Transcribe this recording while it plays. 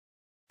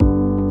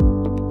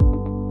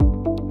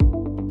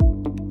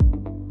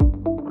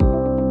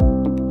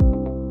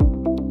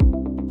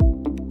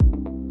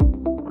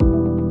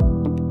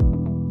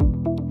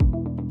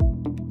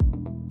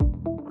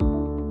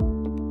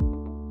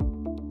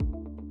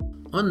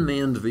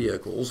Unmanned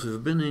vehicles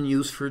have been in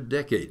use for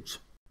decades.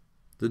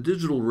 The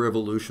digital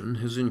revolution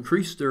has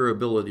increased their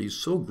abilities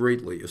so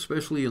greatly,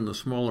 especially in the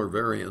smaller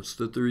variants,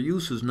 that their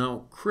use is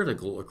now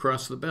critical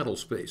across the battle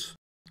space.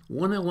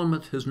 One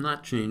element has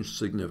not changed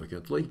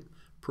significantly: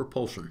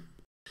 propulsion.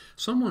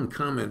 Someone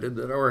commented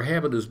that our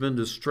habit has been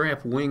to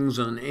strap wings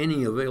on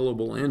any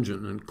available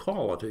engine and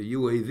call it a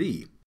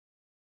UAV.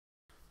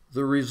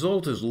 The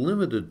result is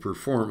limited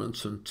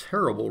performance and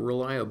terrible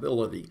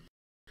reliability.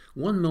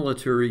 One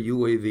military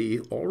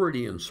UAV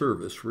already in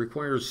service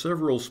requires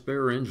several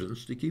spare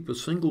engines to keep a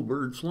single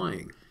bird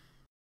flying.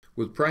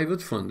 With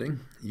private funding,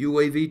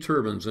 UAV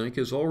Turbines Inc.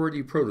 has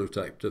already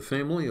prototyped a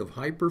family of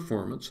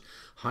high-performance,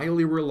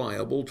 highly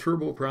reliable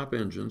turboprop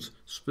engines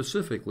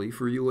specifically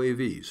for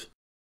UAVs.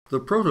 The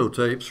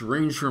prototypes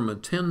range from a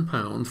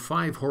 10-pound,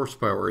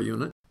 5-horsepower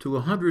unit to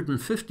a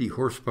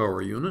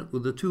 150-horsepower unit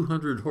with a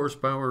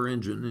 200-horsepower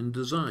engine in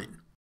design.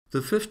 The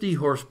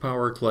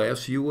 50-horsepower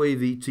class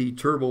UAVT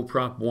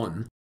Turboprop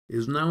 1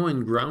 is now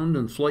in ground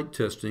and flight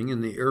testing in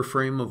the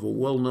airframe of a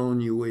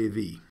well-known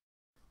UAV.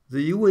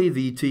 The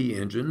UAVT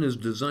engine is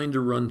designed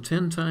to run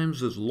 10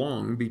 times as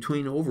long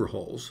between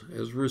overhauls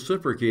as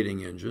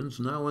reciprocating engines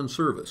now in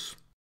service.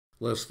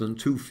 Less than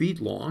 2 feet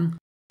long,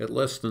 at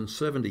less than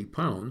 70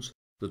 pounds,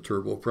 the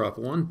Turboprop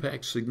 1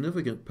 packs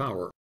significant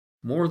power,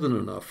 more than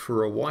enough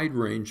for a wide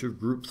range of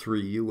Group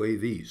 3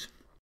 UAVs.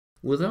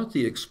 Without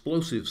the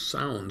explosive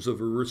sounds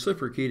of a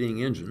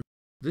reciprocating engine,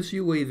 this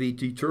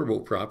UAVT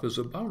turboprop is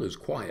about as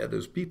quiet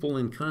as people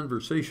in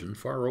conversation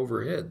far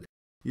overhead.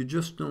 You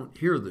just don't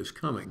hear this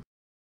coming.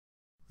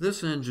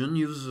 This engine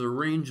uses a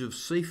range of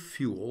safe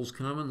fuels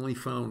commonly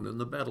found in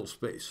the battle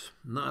space,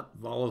 not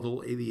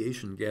volatile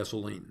aviation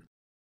gasoline.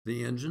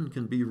 The engine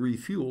can be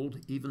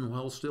refueled even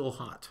while still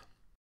hot.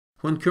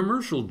 When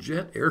commercial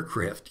jet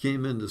aircraft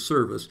came into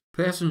service,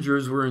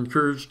 passengers were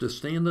encouraged to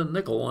stand a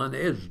nickel on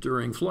edge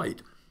during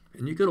flight.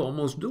 And you could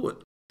almost do it.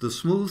 The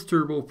smooth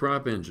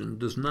turboprop engine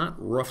does not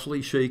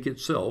roughly shake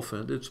itself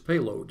and its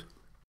payload.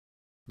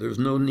 There's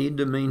no need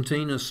to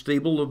maintain a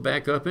stable of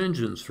backup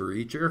engines for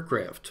each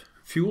aircraft.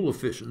 Fuel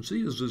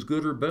efficiency is as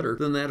good or better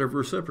than that of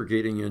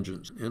reciprocating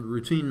engines, and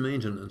routine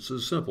maintenance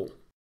is simple.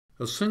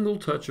 A single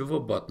touch of a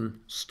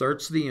button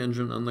starts the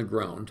engine on the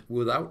ground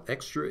without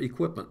extra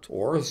equipment,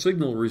 or a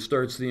signal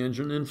restarts the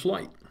engine in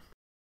flight.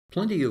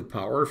 Plenty of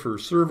power for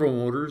servo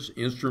motors,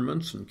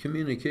 instruments, and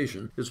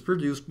communication is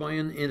produced by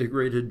an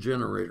integrated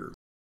generator.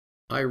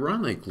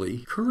 Ironically,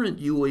 current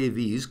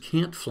UAVs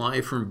can't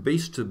fly from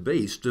base to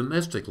base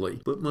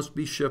domestically, but must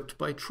be shipped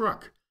by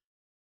truck.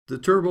 The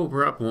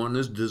Turboprop 1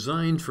 is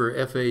designed for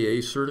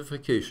FAA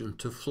certification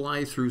to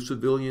fly through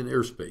civilian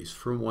airspace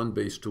from one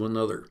base to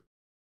another.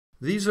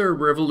 These are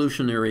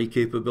revolutionary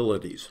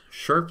capabilities,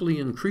 sharply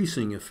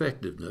increasing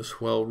effectiveness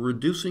while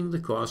reducing the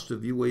cost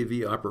of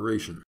UAV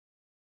operation.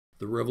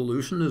 The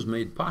revolution is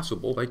made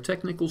possible by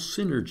technical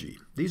synergy.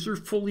 These are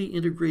fully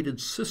integrated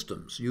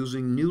systems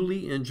using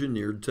newly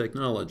engineered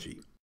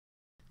technology.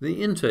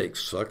 The intake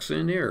sucks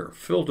in air,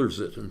 filters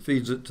it, and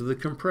feeds it to the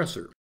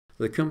compressor.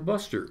 The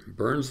combustor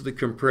burns the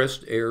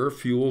compressed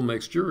air-fuel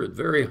mixture at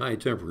very high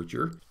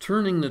temperature,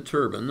 turning the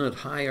turbine at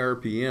high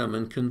RPM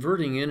and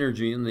converting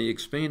energy in the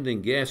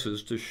expanding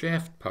gases to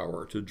shaft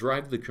power to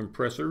drive the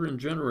compressor and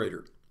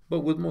generator,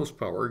 but with most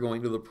power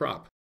going to the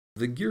prop.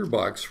 The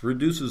gearbox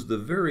reduces the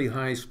very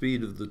high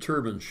speed of the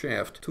turbine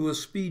shaft to a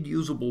speed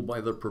usable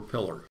by the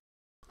propeller,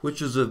 which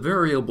is a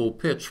variable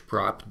pitch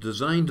prop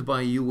designed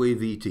by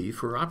UAVT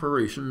for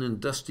operation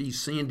in dusty,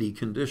 sandy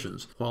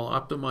conditions while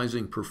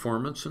optimizing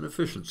performance and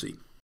efficiency.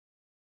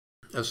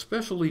 A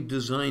specially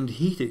designed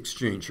heat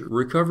exchanger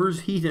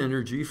recovers heat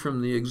energy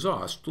from the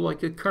exhaust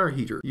like a car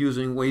heater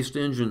using waste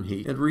engine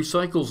heat and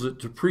recycles it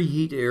to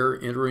preheat air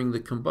entering the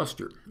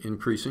combustor,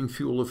 increasing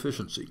fuel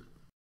efficiency.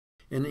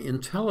 An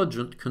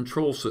intelligent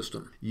control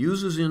system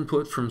uses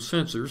input from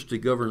sensors to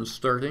govern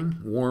starting,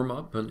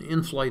 warm-up, and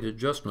in-flight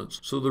adjustments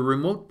so the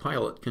remote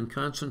pilot can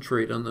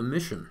concentrate on the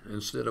mission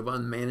instead of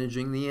on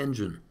managing the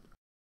engine.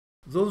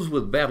 Those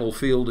with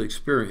battlefield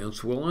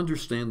experience will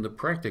understand the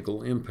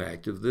practical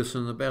impact of this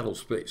in the battle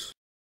space.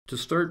 To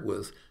start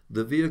with,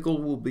 the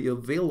vehicle will be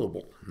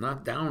available,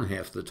 not down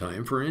half the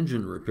time, for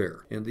engine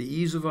repair, and the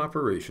ease of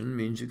operation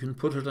means you can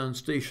put it on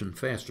station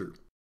faster.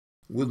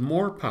 With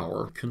more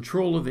power,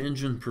 control of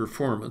engine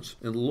performance,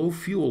 and low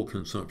fuel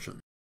consumption,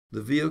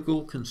 the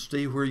vehicle can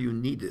stay where you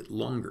need it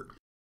longer.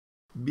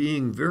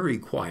 Being very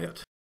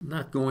quiet,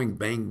 not going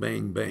bang,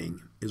 bang,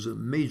 bang, is a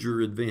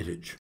major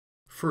advantage.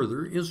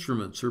 Further,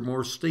 instruments are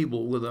more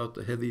stable without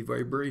the heavy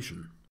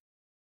vibration.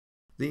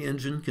 The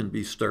engine can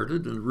be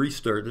started and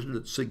restarted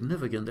at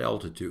significant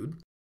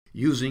altitude,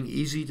 using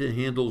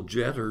easy-to-handle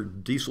jet or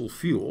diesel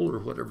fuel or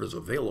whatever is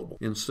available.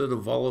 Instead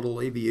of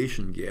volatile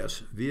aviation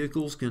gas,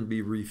 vehicles can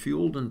be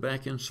refueled and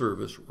back in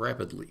service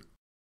rapidly.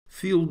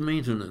 Field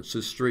maintenance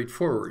is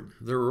straightforward.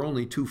 There are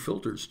only 2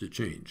 filters to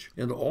change,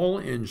 and all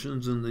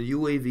engines in the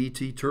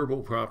UAVT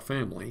turboprop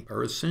family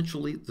are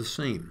essentially the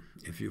same.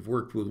 If you've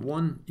worked with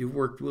one, you've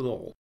worked with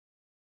all.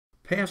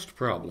 Past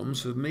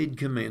problems have made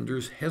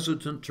commanders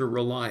hesitant to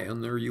rely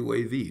on their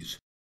UAVs.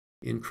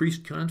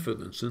 Increased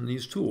confidence in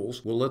these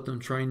tools will let them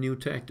try new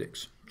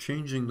tactics,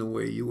 changing the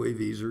way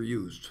UAVs are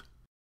used.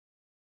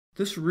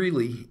 This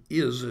really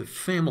is a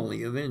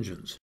family of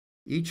engines,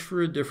 each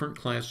for a different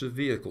class of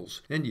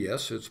vehicles, and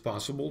yes, it's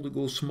possible to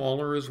go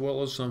smaller as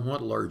well as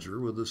somewhat larger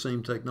with the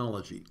same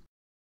technology.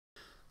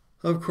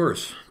 Of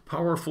course,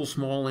 powerful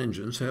small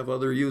engines have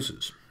other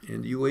uses,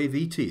 and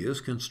UAVT has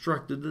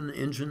constructed an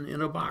engine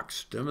in a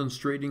box,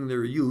 demonstrating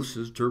their use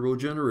as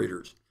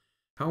turbogenerators.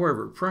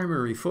 However,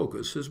 primary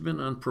focus has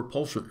been on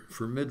propulsion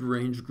for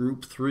mid-range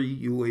Group 3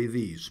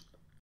 UAVs.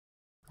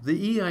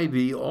 The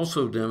EIB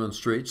also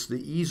demonstrates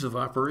the ease of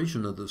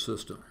operation of the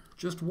system.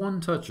 Just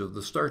one touch of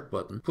the start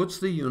button puts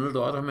the unit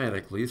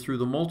automatically through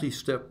the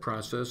multi-step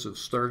process of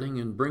starting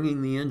and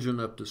bringing the engine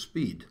up to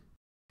speed.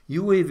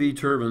 UAV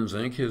Turbines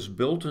Inc. has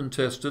built and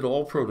tested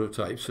all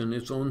prototypes in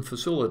its own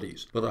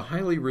facilities, but a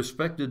highly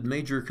respected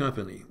major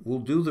company will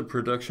do the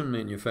production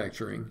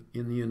manufacturing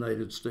in the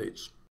United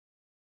States.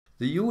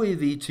 The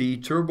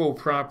UAVT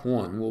Turboprop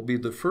 1 will be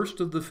the first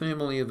of the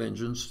family of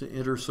engines to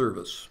enter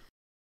service.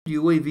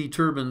 UAV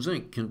Turbines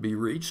Inc. can be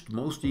reached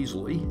most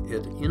easily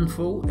at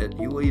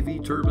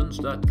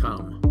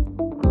info@uavturbines.com.